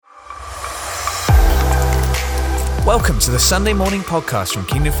Welcome to the Sunday morning podcast from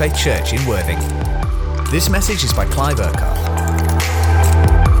Kingdom Faith Church in Worthing. This message is by Clive Urquhart.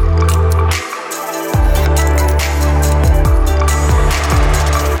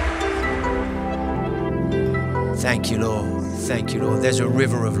 Thank you, Lord. Thank you, Lord. There's a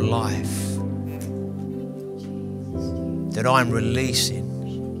river of life that I'm releasing.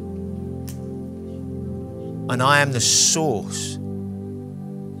 And I am the source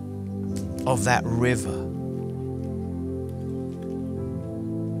of that river.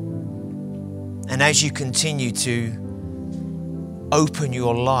 And as you continue to open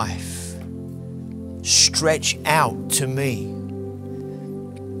your life, stretch out to me,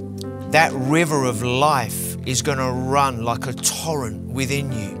 that river of life is going to run like a torrent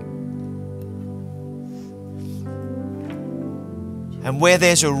within you. And where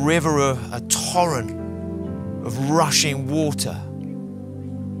there's a river, a torrent of rushing water,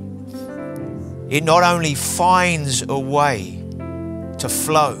 it not only finds a way to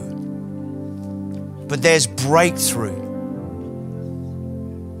flow, but there's breakthrough,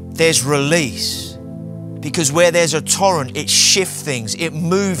 there's release. Because where there's a torrent, it shifts things, it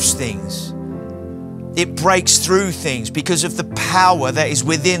moves things, it breaks through things because of the power that is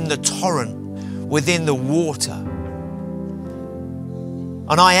within the torrent, within the water.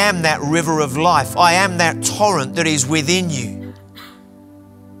 And I am that river of life. I am that torrent that is within you.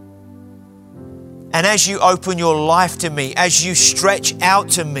 And as you open your life to me, as you stretch out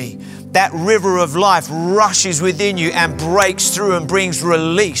to me, that river of life rushes within you and breaks through and brings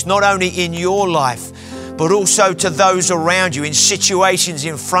release, not only in your life, but also to those around you, in situations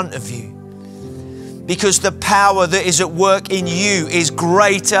in front of you. Because the power that is at work in you is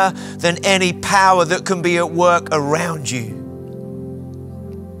greater than any power that can be at work around you.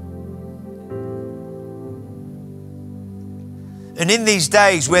 And in these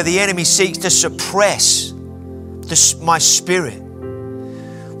days where the enemy seeks to suppress my spirit,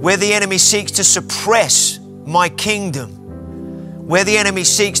 where the enemy seeks to suppress my kingdom, where the enemy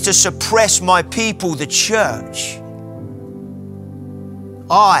seeks to suppress my people, the church,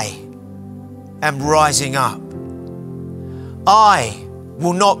 I am rising up. I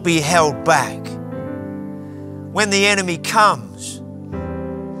will not be held back. When the enemy comes,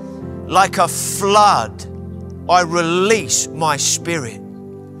 like a flood, I release my spirit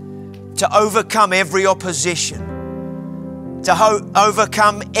to overcome every opposition, to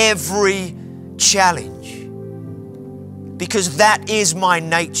overcome every challenge. Because that is my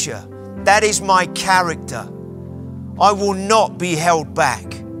nature. That is my character. I will not be held back.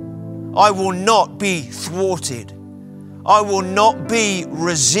 I will not be thwarted. I will not be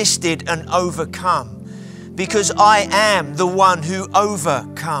resisted and overcome, because I am the one who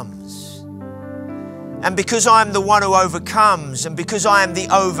overcomes. And because I am the one who overcomes, and because I am the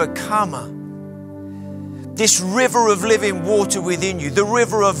overcomer, this river of living water within you, the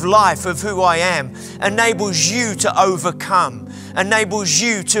river of life of who I am, enables you to overcome, enables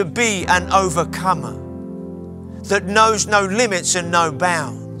you to be an overcomer that knows no limits and no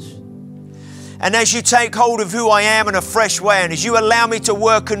bounds. And as you take hold of who I am in a fresh way, and as you allow me to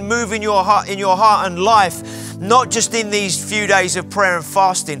work and move in your heart and life, not just in these few days of prayer and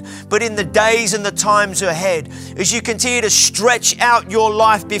fasting, but in the days and the times ahead, as you continue to stretch out your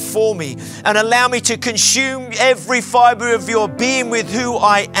life before me and allow me to consume every fiber of your being with who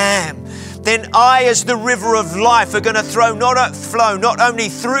I am, then I, as the river of life, are going to flow not only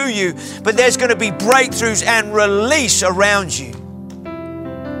through you, but there's going to be breakthroughs and release around you.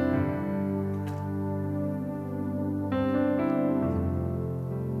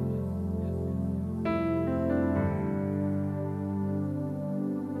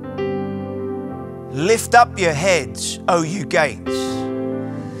 Lift up your heads, O you gates.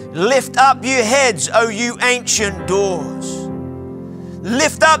 Lift up your heads, O you ancient doors.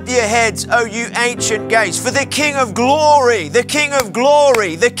 Lift up your heads, O you ancient gates. For the King of glory, the King of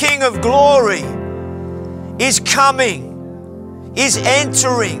glory, the King of glory is coming, is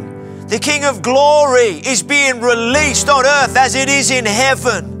entering. The King of glory is being released on earth as it is in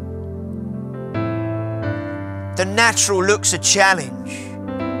heaven. The natural looks a challenge.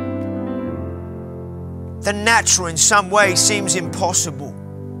 The natural in some way seems impossible.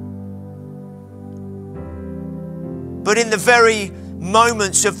 But in the very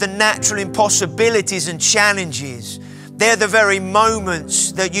moments of the natural impossibilities and challenges, they're the very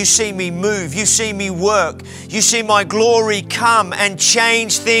moments that you see me move, you see me work, you see my glory come and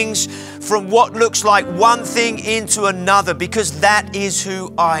change things from what looks like one thing into another, because that is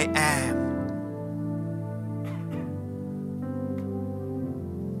who I am.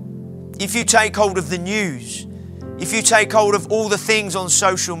 If you take hold of the news, if you take hold of all the things on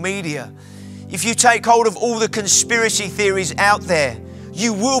social media, If you take hold of all the conspiracy theories out there,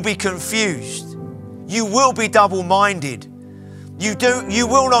 you will be confused. You will be double-minded. You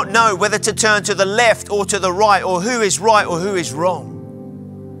will not know whether to turn to the left or to the right, or who is right or who is wrong.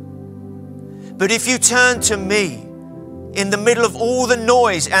 But if you turn to me in the middle of all the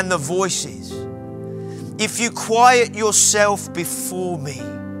noise and the voices, if you quiet yourself before me,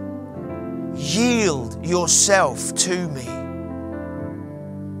 yield yourself to me,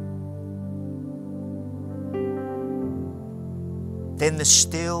 then the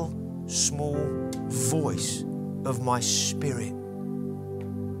still small voice of my spirit,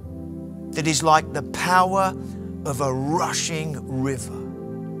 that is like the power of a rushing river,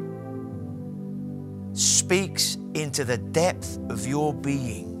 speaks into the depth of your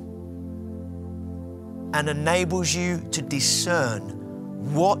being and enables you to discern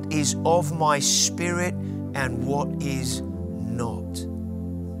what is of my spirit and what is not.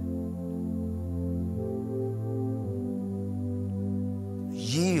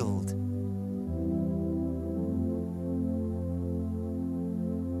 Yield.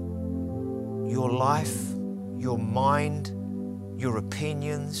 Your life, your mind, your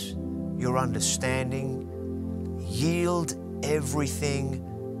opinions, your understanding, yield everything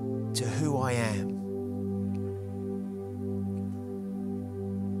to who I am.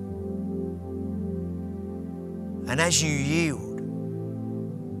 And as you yield,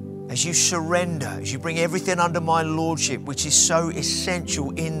 as you surrender, as you bring everything under my lordship, which is so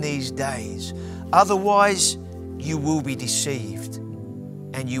essential in these days, otherwise you will be deceived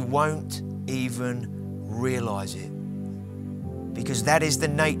and you won't even realize it, because that is the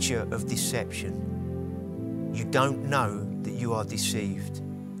nature of deception. You don't know that you are deceived.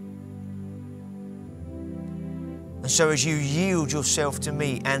 And so as you yield yourself to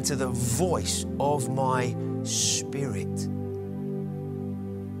me and to the voice of my spirit,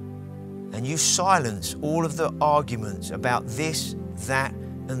 and you silence all of the arguments about this, that,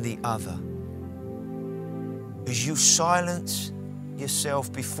 and the other, as you silence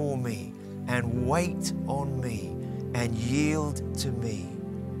yourself before me and wait on me and yield to me,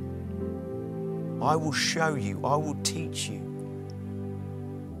 I will show you, I will teach you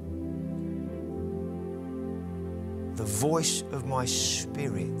the voice of my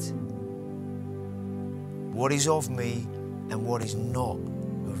spirit, what is of me and what is not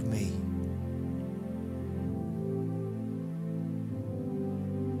of me.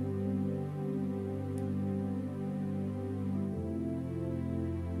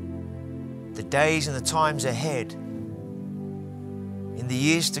 The days and the times ahead, in the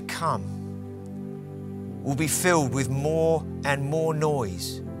years to come, will be filled with more and more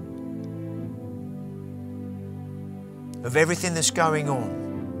noise of everything that's going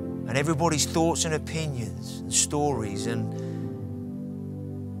on, and everybody's thoughts and opinions and stories, and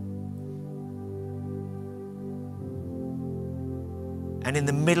in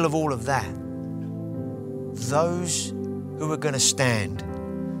the middle of all of that, those who are going to stand,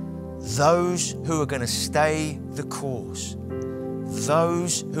 those who are going to stay the course,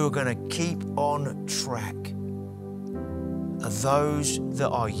 those who are going to keep on track, are those that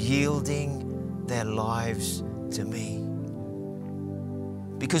are yielding their lives to me.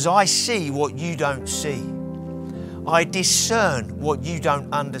 Because I see what you don't see. I discern what you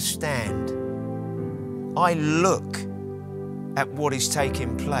don't understand. I look at what is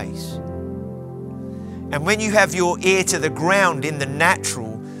taking place. And when you have your ear to the ground in the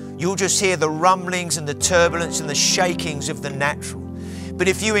natural, you'll just hear the rumblings and the turbulence and the shakings of the natural. But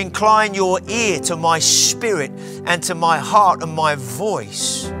if you incline your ear to my spirit and to my heart and my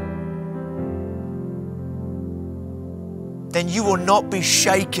voice, then you will not be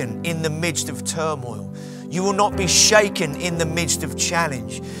shaken in the midst of turmoil. You will not be shaken in the midst of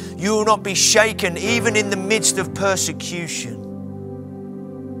challenge. You will not be shaken even in the midst of persecution.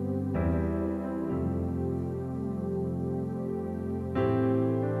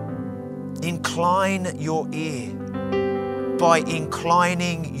 Incline your ear by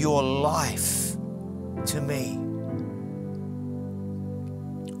inclining your life to me.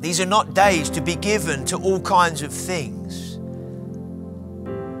 These are not days to be given to all kinds of things.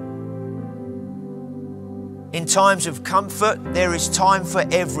 In times of comfort, there is time for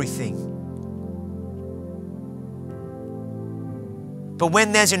everything. But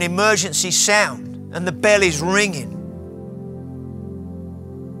when there's an emergency sound and the bell is ringing,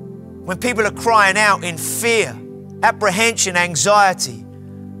 when people are crying out in fear, apprehension, anxiety,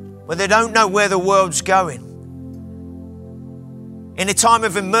 when they don't know where the world's going, in a time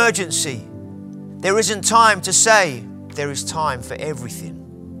of emergency, there isn't time to say, there is time for everything.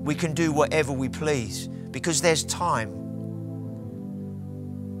 We can do whatever we please, because there's time.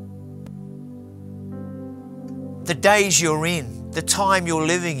 the days you're in, the time you're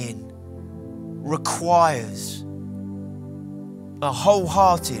living in, requires a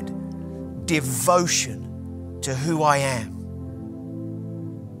wholehearted devotion to who I am.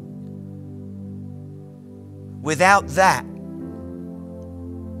 Without that,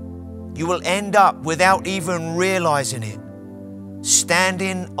 you will end up, without even realizing it,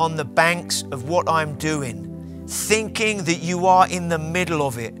 standing on the banks of what I'm doing, thinking that you are in the middle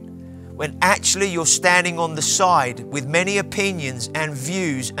of it, when actually you're standing on the side with many opinions and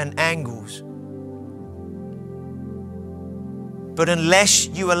views and angles. But unless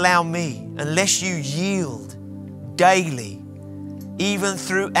you allow me, unless you yield daily, even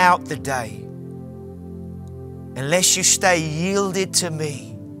throughout the day, unless you stay yielded to me,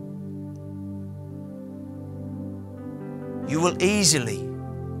 you will easily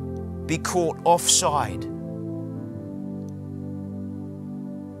be caught offside.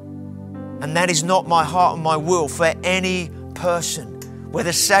 And that is not my heart and my will for any person,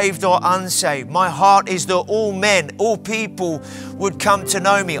 whether saved or unsaved. My heart is that all men, all people would come to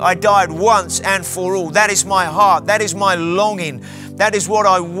know me. I died once and for all. That is my heart. That is my longing. That is what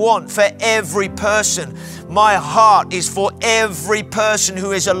I want for every person. My heart is for every person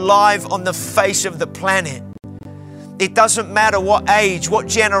who is alive on the face of the planet. It doesn't matter what age, what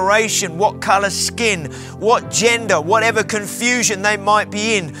generation, what color skin, what gender, whatever confusion they might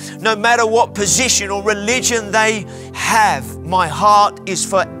be in, no matter what position or religion they have. My heart is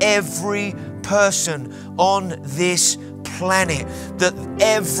for every person on this planet, that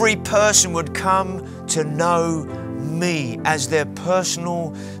every person would come to know me as their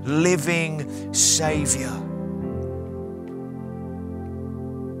personal living Savior.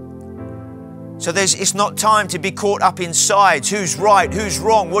 So it's not time to be caught up in sides. Who's right? Who's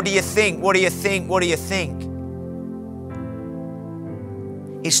wrong? What do you think? What do you think? What do you think?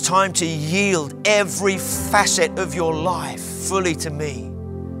 It's time to yield every facet of your life fully to me.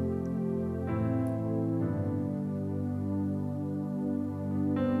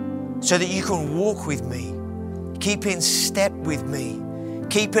 So that you can walk with me, keep in step with me,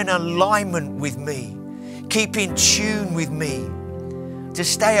 keep in alignment with me, keep in tune with me, to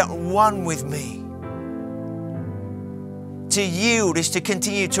stay at one with me. To yield is to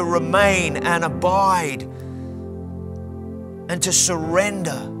continue to remain and abide and to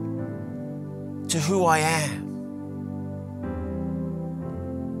surrender to who I am.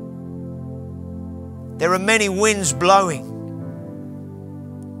 There are many winds blowing.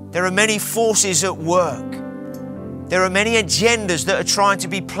 There are many forces at work. There are many agendas that are trying to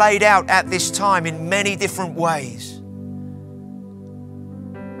be played out at this time in many different ways.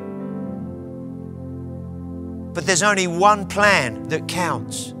 But there's only one plan that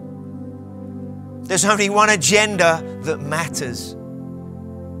counts. There's only one agenda that matters.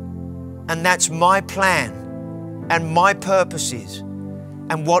 And that's my plan and my purposes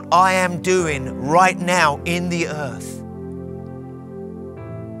and what I am doing right now in the earth.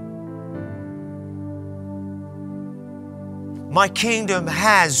 My kingdom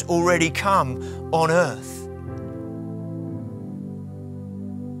has already come on earth.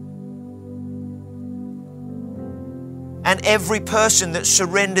 And every person that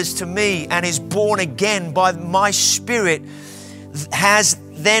surrenders to me and is born again by my Spirit has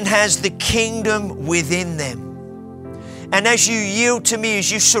the kingdom within them. And as you yield to me, as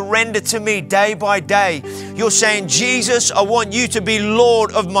you surrender to me day by day, you're saying, Jesus, I want you to be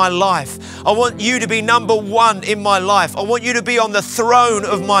Lord of my life. I want you to be number one in my life. I want you to be on the throne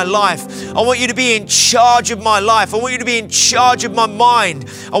of my life. I want you to be in charge of my life. I want you to be in charge of my mind.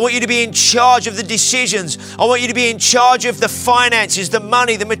 I want you to be in charge of the decisions. I want you to be in charge of the finances, the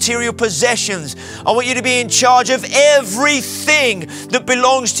money, the material possessions. I want you to be in charge of everything that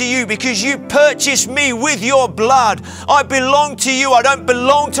belongs to you, because you purchased me with your blood. I belong to you. I don't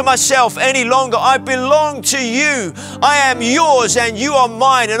belong to myself any longer. I belong to you. I am yours and you are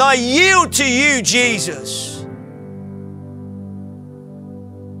mine, and I yield to you, Jesus.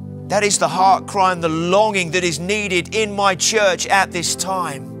 That is the heart cry and the longing that is needed in my church at this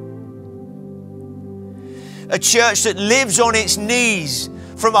time. A church that lives on its knees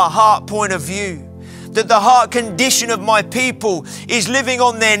from a heart point of view. That the heart condition of my people is living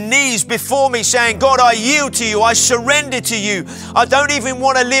on their knees before me, saying, God, I yield to you. I surrender to you. I don't even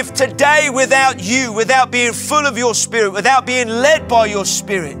want to live today without you, without being full of your Spirit, without being led by your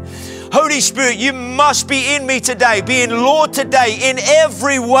Spirit. Holy Spirit, you must be in me today, being Lord today in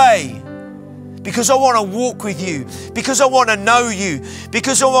every way. Because I want to walk with you, because I want to know you,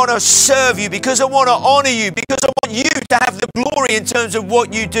 because I want to serve you, because I want to honor you, because I want you to have the glory in terms of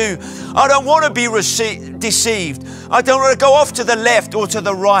what you do. I don't want to be deceived. I don't want to go off to the left or to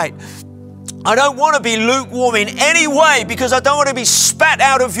the right. I don't want to be lukewarm in any way because I don't want to be spat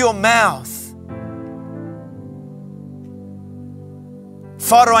out of your mouth.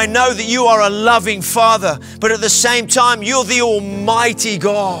 Father, I know that you are a loving Father, but at the same time, you're the Almighty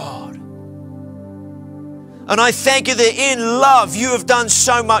God. And I thank you that in love, you have done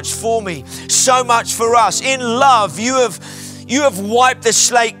so much for me, so much for us. In love, you have wiped the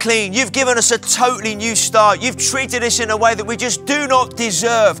slate clean. You've given us a totally new start. You've treated us in a way that we just do not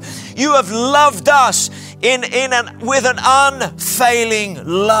deserve. You have loved us with an unfailing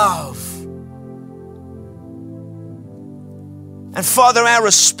love. And Father, our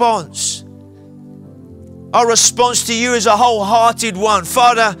response to you is a wholehearted one.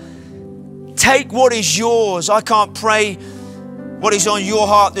 Father, take what is yours. I can't pray what is on your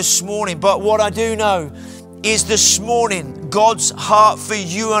heart this morning, but what I do know is this morning, God's heart for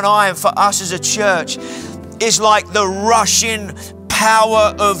you and I and for us as a church is like the rushing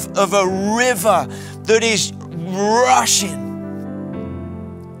power of a river that is rushing.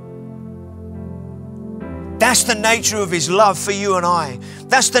 That's the nature of His love for you and I.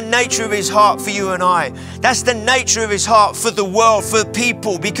 That's the nature of His heart for you and I. That's the nature of His heart for the world, for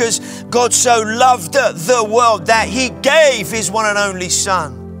people, because God so loved the world that He gave His one and only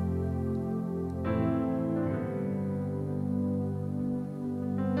Son.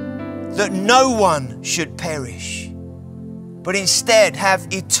 That no one should perish, but instead have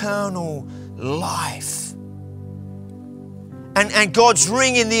eternal life. And God's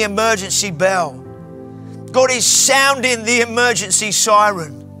ringing the emergency bell. God is sounding the emergency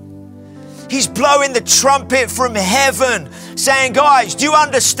siren. He's blowing the trumpet from heaven, saying, guys, do you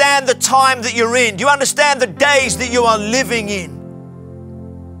understand the time that you're in? Do you understand the days that you are living in?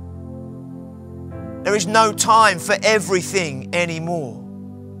 There is no time for everything anymore.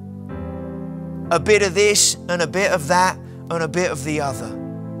 A bit of this and a bit of that and a bit of the other.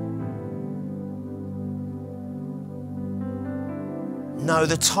 No,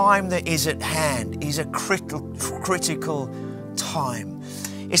 the time that is at hand is a critical time.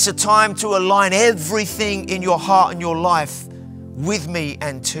 It's a time to align everything in your heart and your life with me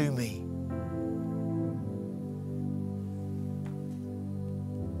and to me.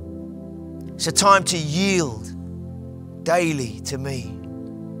 It's a time to yield daily to me.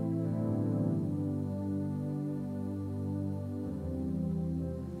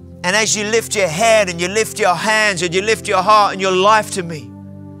 And as you lift your head and you lift your hands and you lift your heart and your life to me,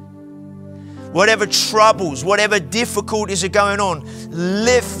 whatever troubles, whatever difficulties are going on,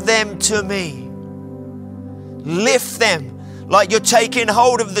 lift them to me. Lift them like you're taking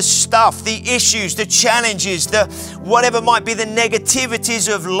hold of the stuff, the issues, the challenges, the whatever might be the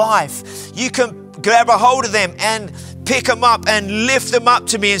negativities of life. You can grab a hold of them and pick them up and lift them up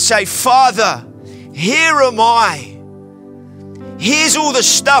to me and say, Father, here am I. Here's all the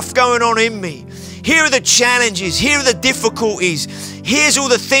stuff going on in me. Here are the challenges. Here are the difficulties. Here's all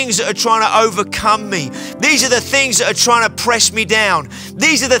the things that are trying to overcome me. These are the things that are trying to press me down.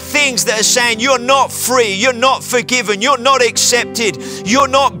 These are the things that are saying you're not free, you're not forgiven, you're not accepted, you're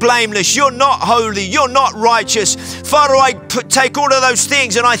not blameless, you're not holy, you're not righteous. Father, I take all of those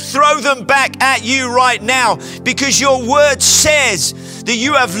things and I throw them back at you right now, because your word says that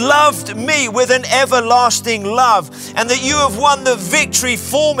you have loved me with an everlasting love and that you have won the victory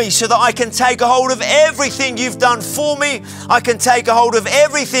for me so that I can take a hold of everything you've done for me. I can take a hold of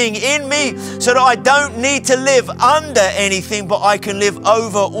everything in me so that I don't need to live under anything, but I can live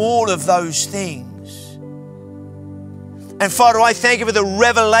over all of those things. And Father, I thank you for the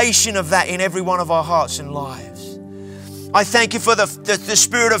revelation of that in every one of our hearts and lives. I thank you for the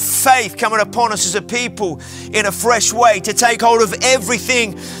spirit of faith coming upon us as a people in a fresh way to take hold of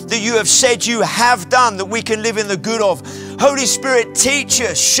everything that you have said you have done, that we can live in the good of. Holy Spirit, teach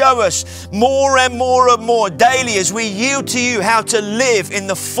us, show us more and more and more daily as we yield to you how to live in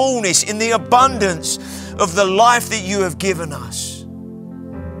the fullness, in the abundance of the life that you have given us.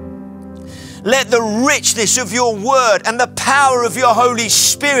 Let the richness of your word and the power of your Holy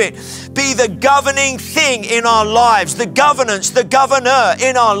Spirit be the governing thing in our lives, the governance, the governor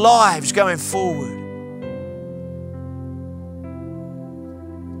in our lives going forward.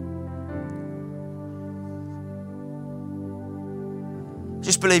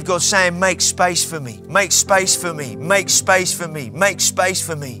 Just believe God's saying, make space for me, make space for me, make space for me, make space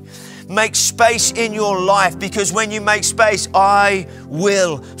for me. Make space in your life, because when you make space, I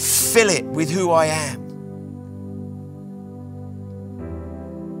will fill it with who I am.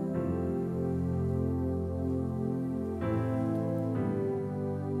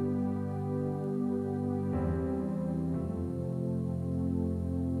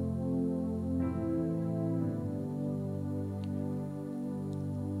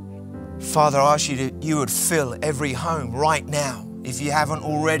 Father, I ask you that you would fill every home right now, if you haven't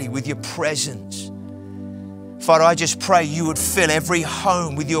already, with your presence. Father, I just pray you would fill every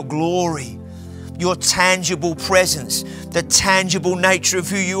home with your glory, your tangible presence, the tangible nature of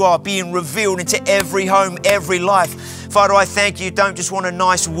who you are being revealed into every home, every life. Father, I thank you don't just want a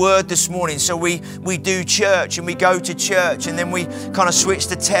nice word this morning, so we do church and we go to church and then we kind of switch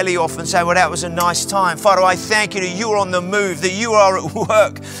the telly off and say, well, that was a nice time. Father, I thank you that you are on the move, that you are at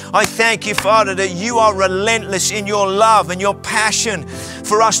work. I thank you, Father, that you are relentless in your love and your passion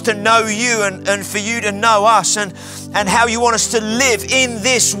for us to know you and for you to know us and how you want us to live in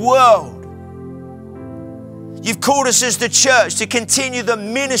this world. You've called us as the church to continue the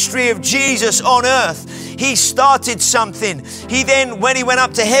ministry of Jesus on earth. He started something. He then, when he went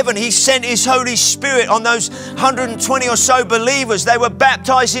up to heaven, he sent his Holy Spirit on those 120 or so believers. They were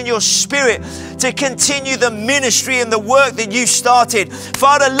baptized in your Spirit to continue the ministry and the work that you started.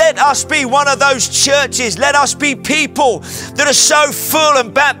 Father, let us be one of those churches. Let us be people that are so full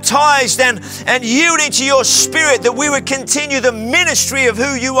and baptized and yielding to your Spirit that we would continue the ministry of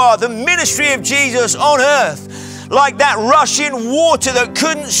who you are, the ministry of Jesus on earth. Like that rushing water that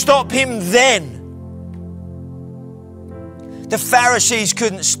couldn't stop him then. The Pharisees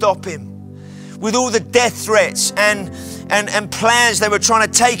couldn't stop him. With all the death threats and plans, they were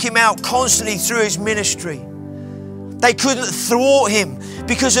trying to take him out constantly through his ministry. They couldn't thwart him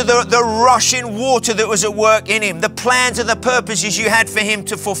because of the rushing water that was at work in him. The plans and the purposes you had for him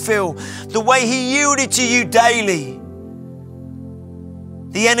to fulfill. The way he yielded to you daily.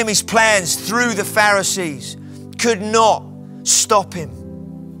 The enemy's plans through the Pharisees could not stop him.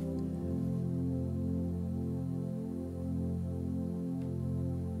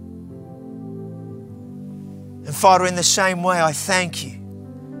 And Father, in the same way, I thank you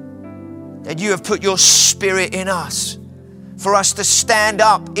that you have put your Spirit in us for us to stand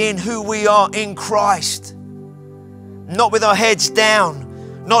up in who we are in Christ. Not with our heads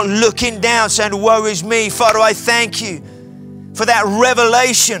down, not looking down saying, woe is me. Father, I thank you for that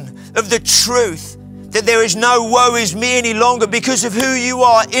revelation of the truth that there is no woe is me any longer because of who you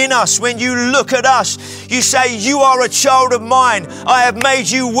are in us. When you look at us, you say, you are a child of mine. I have made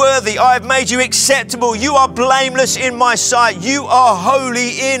you worthy. I have made you acceptable. You are blameless in my sight. You are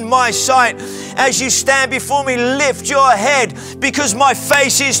holy in my sight. As you stand before me, lift your head because my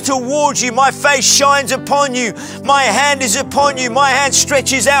face is towards you. My face shines upon you. My hand is upon you. My hand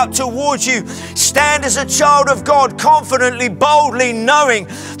stretches out towards you. Stand as a child of God, confidently, boldly, knowing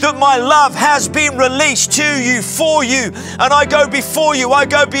that my love has been released to you, for you. And I go before you. I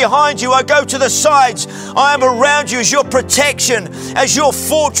go behind you. I go to the sides. I am around you as your protection, as your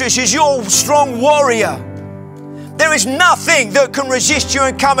fortress, as your strong warrior. There is nothing that can resist you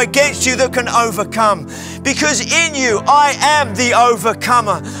and come against you that can overcome. Because in you, I am the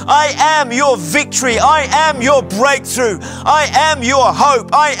overcomer. I am your victory. I am your breakthrough. I am your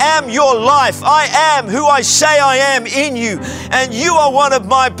hope. I am your life. I am who I say I am in you. And you are one of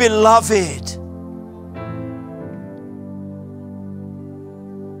my beloved.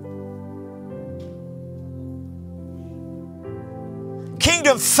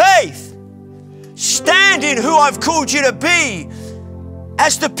 Kingdom faith. Stand in who I've called you to be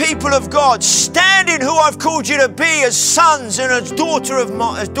as the people of God. Stand in who I've called you to be as sons and as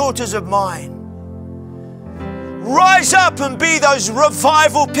daughters of mine. Rise up and be those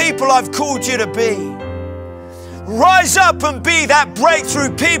revival people I've called you to be. Rise up and be that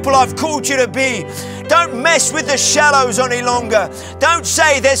breakthrough people I've called you to be. Don't mess with the shallows any longer. Don't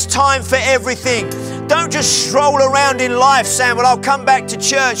say there's time for everything. Don't just stroll around in life saying, well, I'll come back to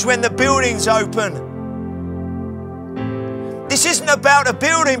church when the building's open. This isn't about a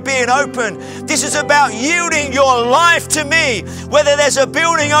building being open. This is about yielding your life to me, whether there's a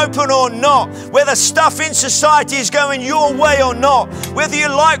building open or not, whether stuff in society is going your way or not, whether you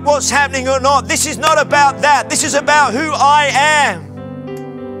like what's happening or not. This is not about that. This is about who I am.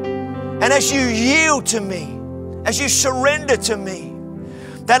 And as you yield to me, as you surrender to me,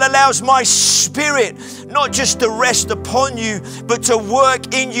 that allows my Spirit not just to rest upon you, but to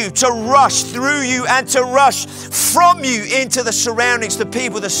work in you, to rush through you and to rush from you into the surroundings, the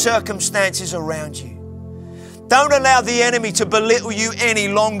people, the circumstances around you. Don't allow the enemy to belittle you any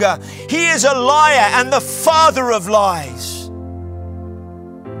longer. He is a liar and the father of lies.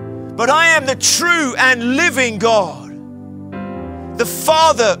 But I am the true and living God, the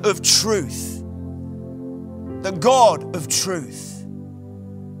Father of truth, the God of truth.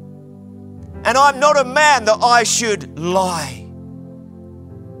 And I'm not a man that I should lie.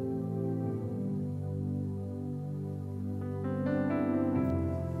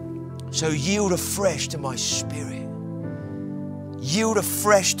 So yield afresh to my Spirit. Yield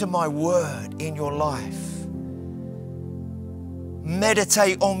afresh to my word in your life.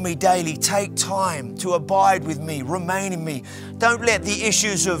 Meditate on me daily. Take time to abide with me, remain in me. Don't let the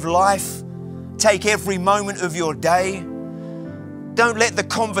issues of life take every moment of your day. Don't let the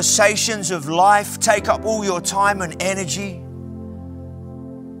conversations of life take up all your time and energy.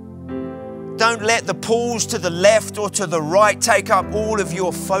 Don't let the pulls to the left or to the right take up all of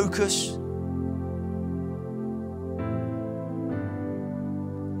your focus.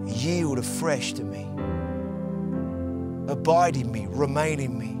 Yield afresh to me. Abide in me, remain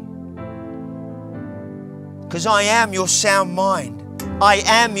in me. Because I am your sound mind. I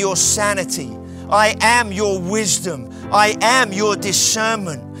am your sanity. I am your wisdom. I am your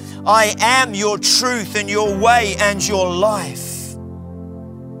discernment. I am your truth and your way and your life.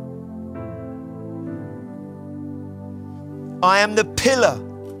 I am the pillar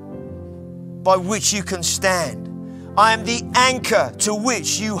by which you can stand. I am the anchor to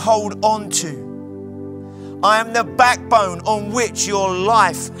which you hold on to. I am the backbone on which your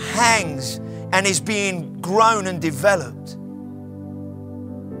life hangs and is being grown and developed.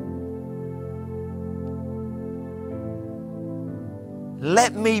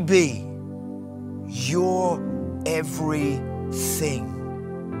 Let me be your everything.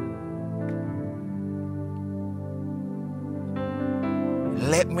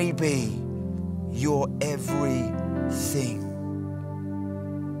 Let me be your everything.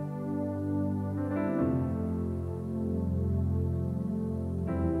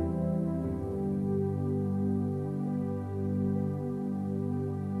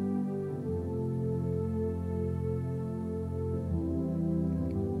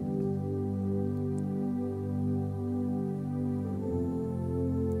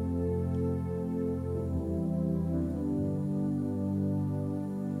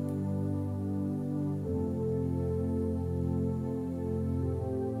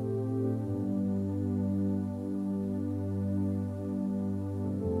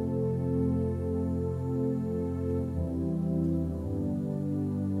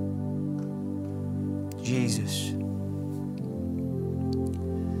 Jesus.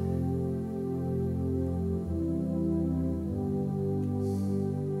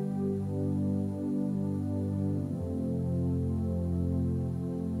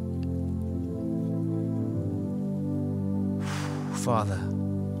 Father,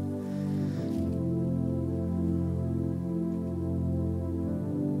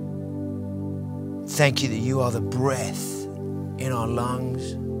 thank you that you are the breath in our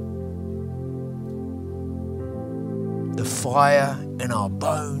lungs, the fire in our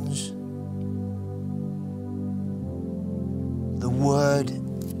bones, the word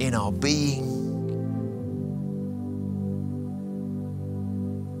in our being.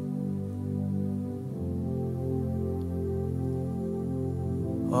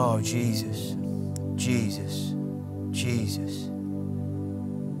 Oh, Jesus, Jesus, Jesus.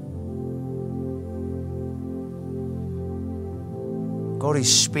 God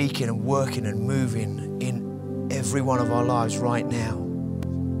is speaking and working and moving in every one of our lives right now.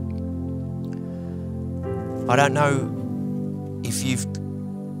 I don't know if you've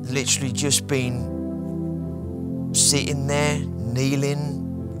literally just been sitting there,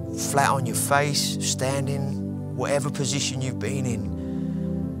 kneeling, flat on your face, standing, whatever position you've been in.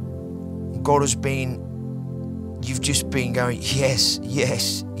 God has been, you've just been going, yes,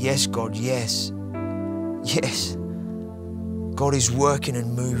 yes, yes, God, yes, yes. God is working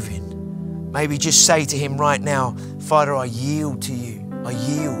and moving. Maybe just say to him right now, Father, I yield to you. I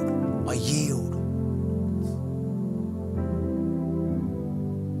yield, I yield.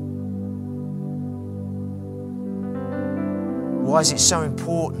 Why is it so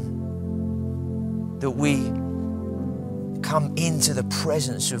important that we come into the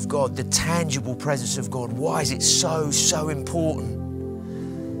presence of God, the tangible presence of God? Why is it so important?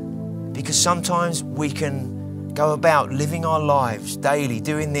 Because sometimes we can go about living our lives daily,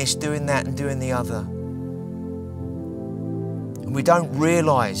 doing this, doing that, and doing the other. And we don't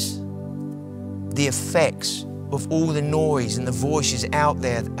realize the effects of all the noise and the voices out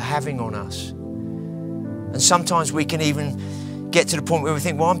there having on us. And sometimes we can even get to the point where we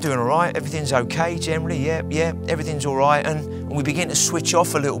think, well, I'm doing all right, everything's okay generally, yeah, everything's all right. And we begin to switch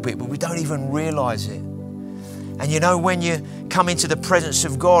off a little bit, but we don't even realize it. And you know, when you come into the presence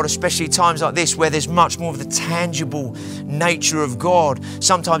of God, especially times like this where there's much more of the tangible nature of God,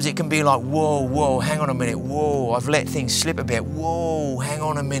 sometimes it can be like, whoa, hang on a minute, whoa, I've let things slip a bit, whoa, hang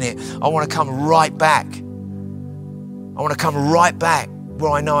on a minute, I want to come right back. I want to come right back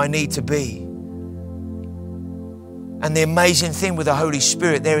where I know I need to be. And the amazing thing with the Holy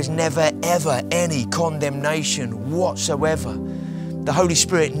Spirit, there is never, ever any condemnation whatsoever. The Holy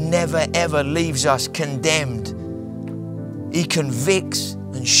Spirit never ever leaves us condemned. He convicts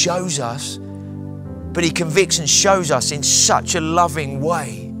and shows us, but He convicts and shows us in such a loving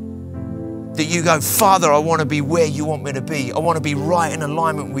way that you go, Father, I want to be where you want me to be. I want to be right in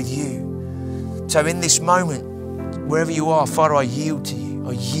alignment with you. So in this moment, wherever you are, Father, I yield to you.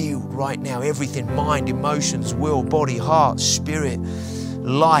 I yield right now. Everything, mind, emotions, will, body, heart, spirit,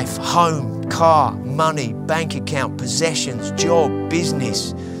 life, home, car, money, bank account, possessions, job,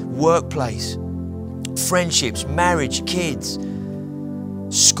 business, workplace, friendships, marriage, kids,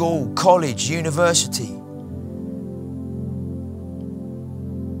 school, college, university.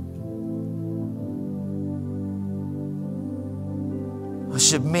 I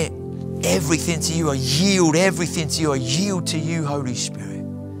submit everything to you. I yield everything to you. I yield to you, Holy Spirit.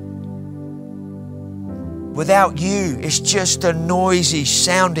 Without you, it's just a noisy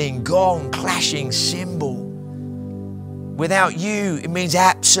sounding gong, clashing cymbal. Without you, it means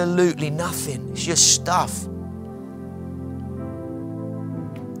absolutely nothing. It's just stuff.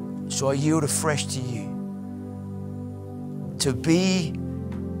 So I yield afresh to you to be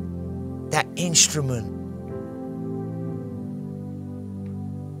that instrument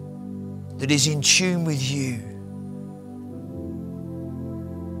that is in tune with you.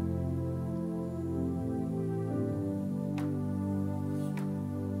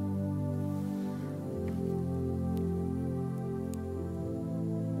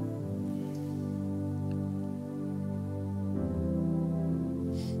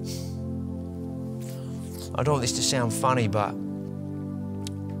 I don't want this to sound funny, but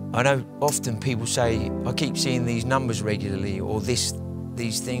I know often people say, I keep seeing these numbers regularly or these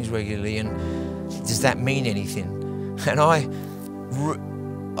things regularly, and does that mean anything? And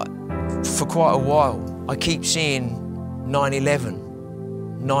for quite a while, I keep seeing 9/11,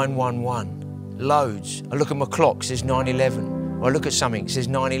 911, loads. I look at my clock, it says 9/11. Or I look at something, it says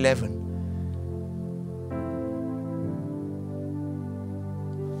 9/11.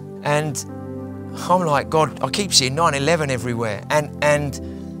 And I'm like, God, I keep seeing 9/11 everywhere. And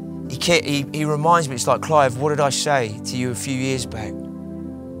he reminds me, it's like, Clive, what did I say to you a few years back?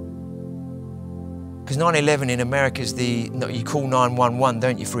 Because 9/11 in America is you call 911,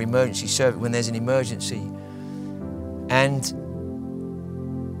 don't you, for emergency service when there's an emergency. And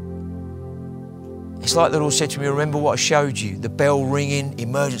it's like the Lord said to me, remember what I showed you, the bell ringing,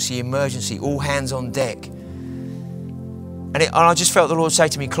 emergency, all hands on deck. And I just felt the Lord say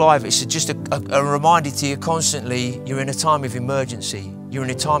to me, Clive, it's just a reminder to you constantly, you're in a time of emergency. You're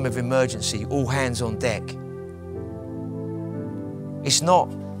in a time of emergency, all hands on deck. It's not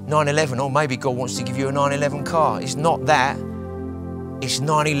 9/11, or maybe God wants to give you a 9/11 car. It's not that. It's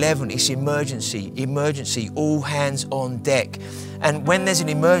 9/11, it's emergency, all hands on deck. And when there's an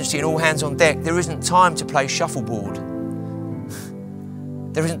emergency and all hands on deck, there isn't time to play shuffleboard.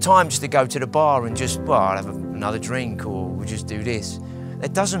 There isn't time just to go to the bar and just, well, I'll have another drink or we'll just do this.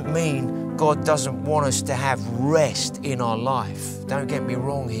 That doesn't mean God doesn't want us to have rest in our life. Don't get me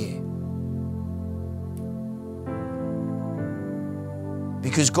wrong here.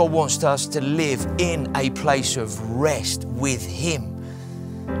 Because God wants us to live in a place of rest with Him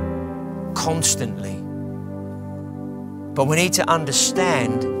constantly. But we need to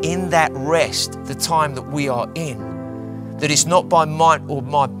understand in that rest, the time that we are in, that it's not by might or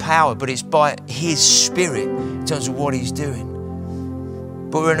my power, but it's by His Spirit in terms of what He's doing.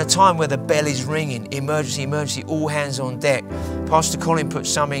 But we're in a time where the bell is ringing, emergency, all hands on deck. Pastor Colin put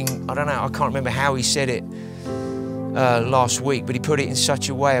something, I don't know, I can't remember how he said it last week, but he put it in such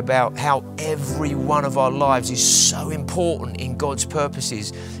a way about how every one of our lives is so important in God's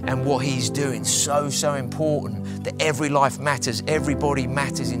purposes and what He's doing. So important that every life matters, everybody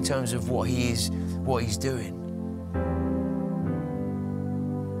matters in terms of what He's doing.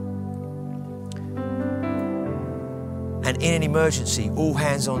 And in an emergency, all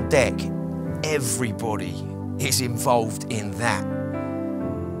hands on deck, everybody is involved in that.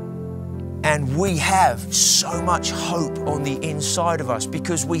 And we have so much hope on the inside of us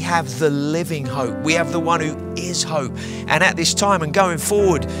because we have the living hope. We have the one who is hope. And at this time and going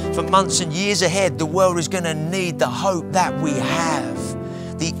forward for months and years ahead, the world is going to need the hope that we have,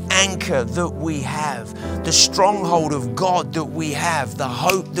 the anchor that we have, the stronghold of God that we have, the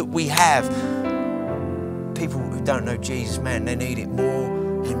hope that we have. People who don't know Jesus, man, they need it more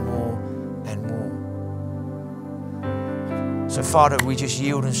and more and more. So, Father, we just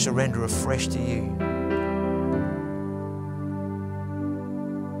yield and surrender afresh to you.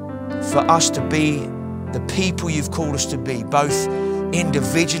 For us to be the people you've called us to be, both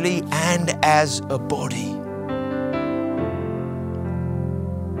individually and as a body.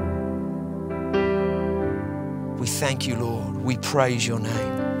 We thank you, Lord. we praise your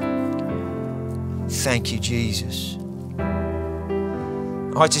name. Thank you, Jesus.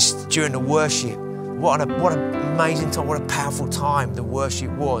 During the worship, what an amazing time, what a powerful time the worship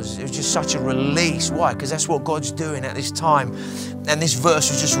was. It was just such a release. Why? Because that's what God's doing at this time. And this verse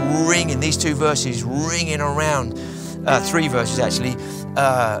was just ringing, these two verses ringing around, 3 verses actually,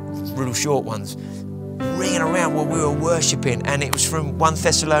 little short ones, ringing around while we were worshiping. And it was from 1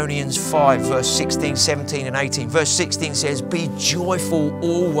 Thessalonians 5, verse 16, 17 and 18. Verse 16 says, be joyful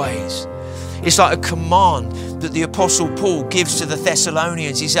always. It's like a command that the Apostle Paul gives to the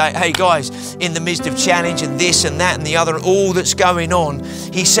Thessalonians. He's saying, hey guys, in the midst of challenge and this and that and the other and all that's going on,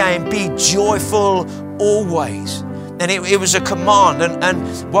 he's saying, be joyful always. And it was a command.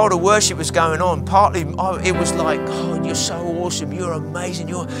 And while the worship was going on, partly it was like, oh, you're so awesome, you're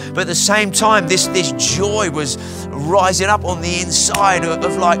amazing. But at the same time, this joy was rising up on the inside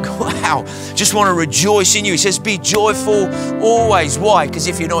of like, wow, just want to rejoice in you. He says, be joyful always. Why? Because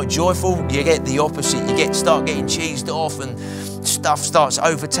if you're not joyful, you get the opposite. You start getting cheesed off and stuff starts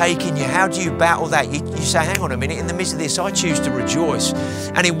overtaking you. How do you battle that? You say, hang on a minute, in the midst of this, I choose to rejoice.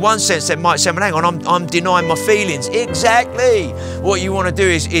 And in one sense, they might say, well, hang on, I'm denying my feelings. Exactly. What you want to do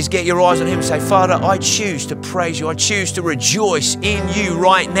is get your eyes on him and say, Father, I choose to praise you. I choose to rejoice in you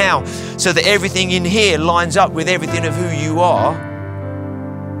right now, so that everything in here lines up with everything of who you are,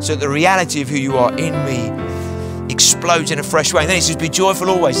 so that the reality of who you are in me explodes in a fresh way. And then he says, be joyful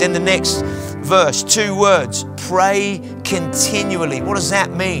always. Then the next verse, 2 words, pray continually. What does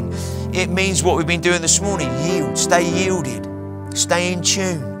that mean? It means what we've been doing this morning. Yield, stay yielded, stay in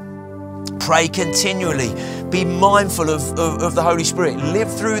tune. Pray continually. Be mindful of the Holy Spirit.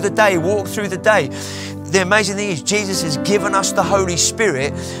 Live through the day, walk through the day. The amazing thing is Jesus has given us the Holy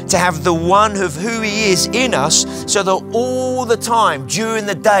Spirit to have the one of who he is in us, so that all the time during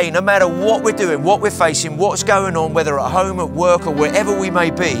the day, no matter what we're doing, what we're facing, what's going on, whether at home, at work, or wherever we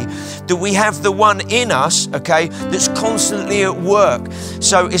may be, that we have the one in us, okay, that's constantly at work.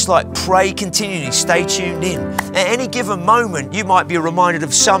 So it's like pray continually, stay tuned in. At any given moment, you might be reminded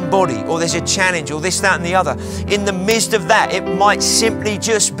of somebody, or there's a challenge, or this, that, and the other. In the midst of that, it might simply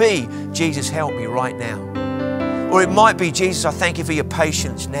just be, Jesus, help me right now. Or it might be, Jesus, I thank you for your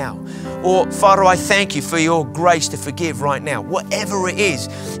patience now. Or, Father, I thank you for your grace to forgive right now. Whatever it is,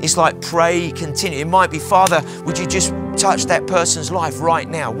 it's like pray, continue. It might be, Father, would you just touch that person's life right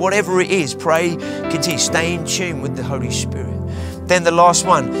now? Whatever it is, pray, continue. Stay in tune with the Holy Spirit. Then the last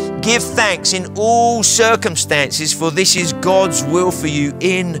one, give thanks in all circumstances, for this is God's will for you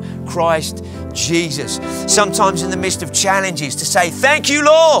in Christ Jesus. Sometimes in the midst of challenges, to say, thank you,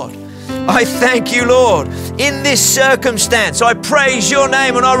 Lord. I thank you, Lord. In this circumstance, I praise your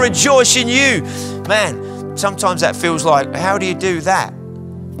name and I rejoice in you. Man, sometimes that feels like, how do you do that?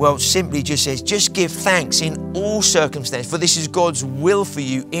 Well, simply just says, just give thanks in all circumstances, for this is God's will for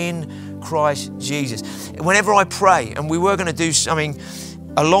you in Christ Jesus. Whenever I pray, and we were going to do something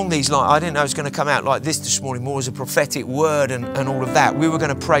along these lines, I didn't know it was going to come out like this morning, more as a prophetic word and all of that. We were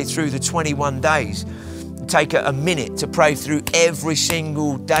going to pray through the 21 days. Take a minute to pray through every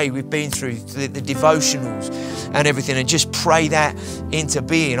single day we've been through, the devotionals and everything, and just pray that into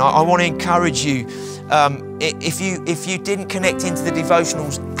being. I want to encourage you, if you didn't connect into the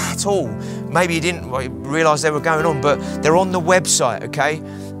devotionals at all, maybe you didn't realize they were going on, but they're on the website, okay?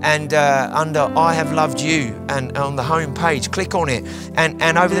 And under I Have Loved You, and on the home page, click on it.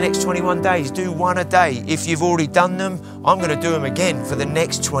 And over the next 21 days, do one a day. If you've already done them, I'm going to do them again for the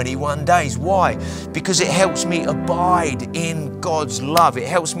next 21 days. Why? Because it helps me abide in God's love. It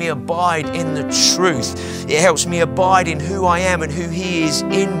helps me abide in the truth. It helps me abide in who I am and who he is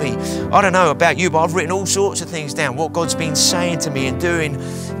in me. I don't know about you, but I've written all sorts of things down, what God's been saying to me and doing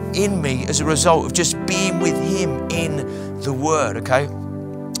in me as a result of just being with him in the Word, okay?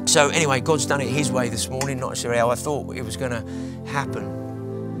 So anyway, God's done it his way this morning, not necessarily how I thought it was going to happen.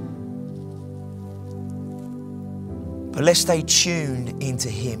 But let's stay tuned into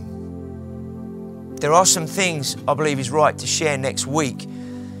him. There are some things I believe is right to share next week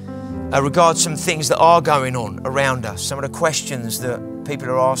regarding some things that are going on around us, some of the questions that people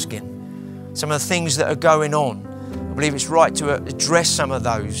are asking, some of the things that are going on. I believe it's right to address some of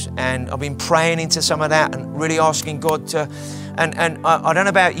those, and I've been praying into some of that and really asking God to, and I don't know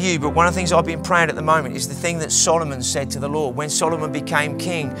about you, but one of the things I've been praying at the moment is the thing that Solomon said to the Lord. When Solomon became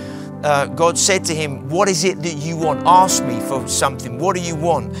king, God said to him, what is it that you want? Ask me for something. What do you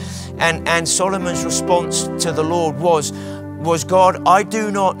want? And Solomon's response to the Lord was, God, I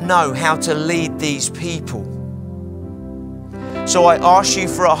do not know how to lead these people. So I ask you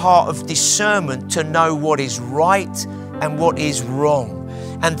for a heart of discernment to know what is right and what is wrong.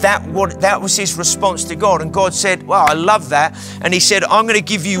 And that was his response to God. And God said, well, I love that. And he said, I'm going to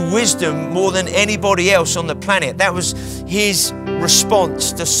give you wisdom more than anybody else on the planet. That was his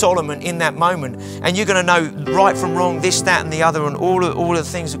response to Solomon in that moment. And you're going to know right from wrong, this, that, and the other, and all of the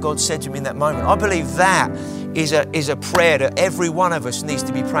things that God said to him in that moment. I believe that is a prayer that every one of us needs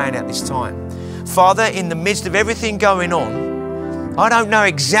to be praying at this time. Father, in the midst of everything going on, I don't know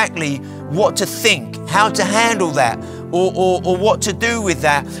exactly what to think, how to handle that, or what to do with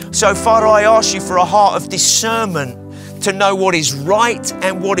that. So, Father, I ask you for a heart of discernment to know what is right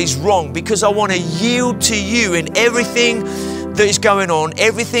and what is wrong, because I want to yield to you in everything that is going on,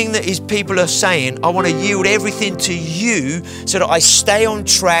 everything that people are saying. I want to yield everything to you so that I stay on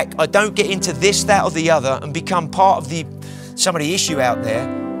track. I don't get into this, that, or the other and become part of some of the issue out there,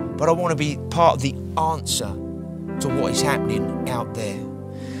 but I want to be part of the answer to what is happening out there.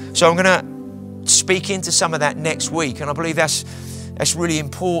 So I'm going to speak into some of that next week, and I believe that's really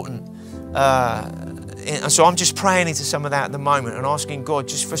important. So I'm just praying into some of that at the moment and asking God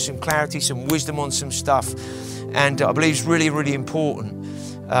just for some clarity, some wisdom on some stuff. And I believe it's really, really important,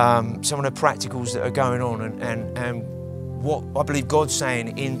 some of the practicals that are going on and what I believe God's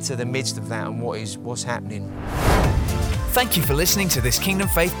saying into the midst of that and what's happening. Thank you for listening to this Kingdom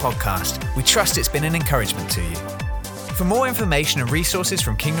Faith podcast. We trust it's been an encouragement to you. For more information and resources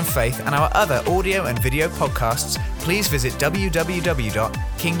from Kingdom Faith and our other audio and video podcasts, please visit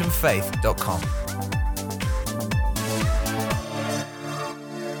www.kingdomfaith.com.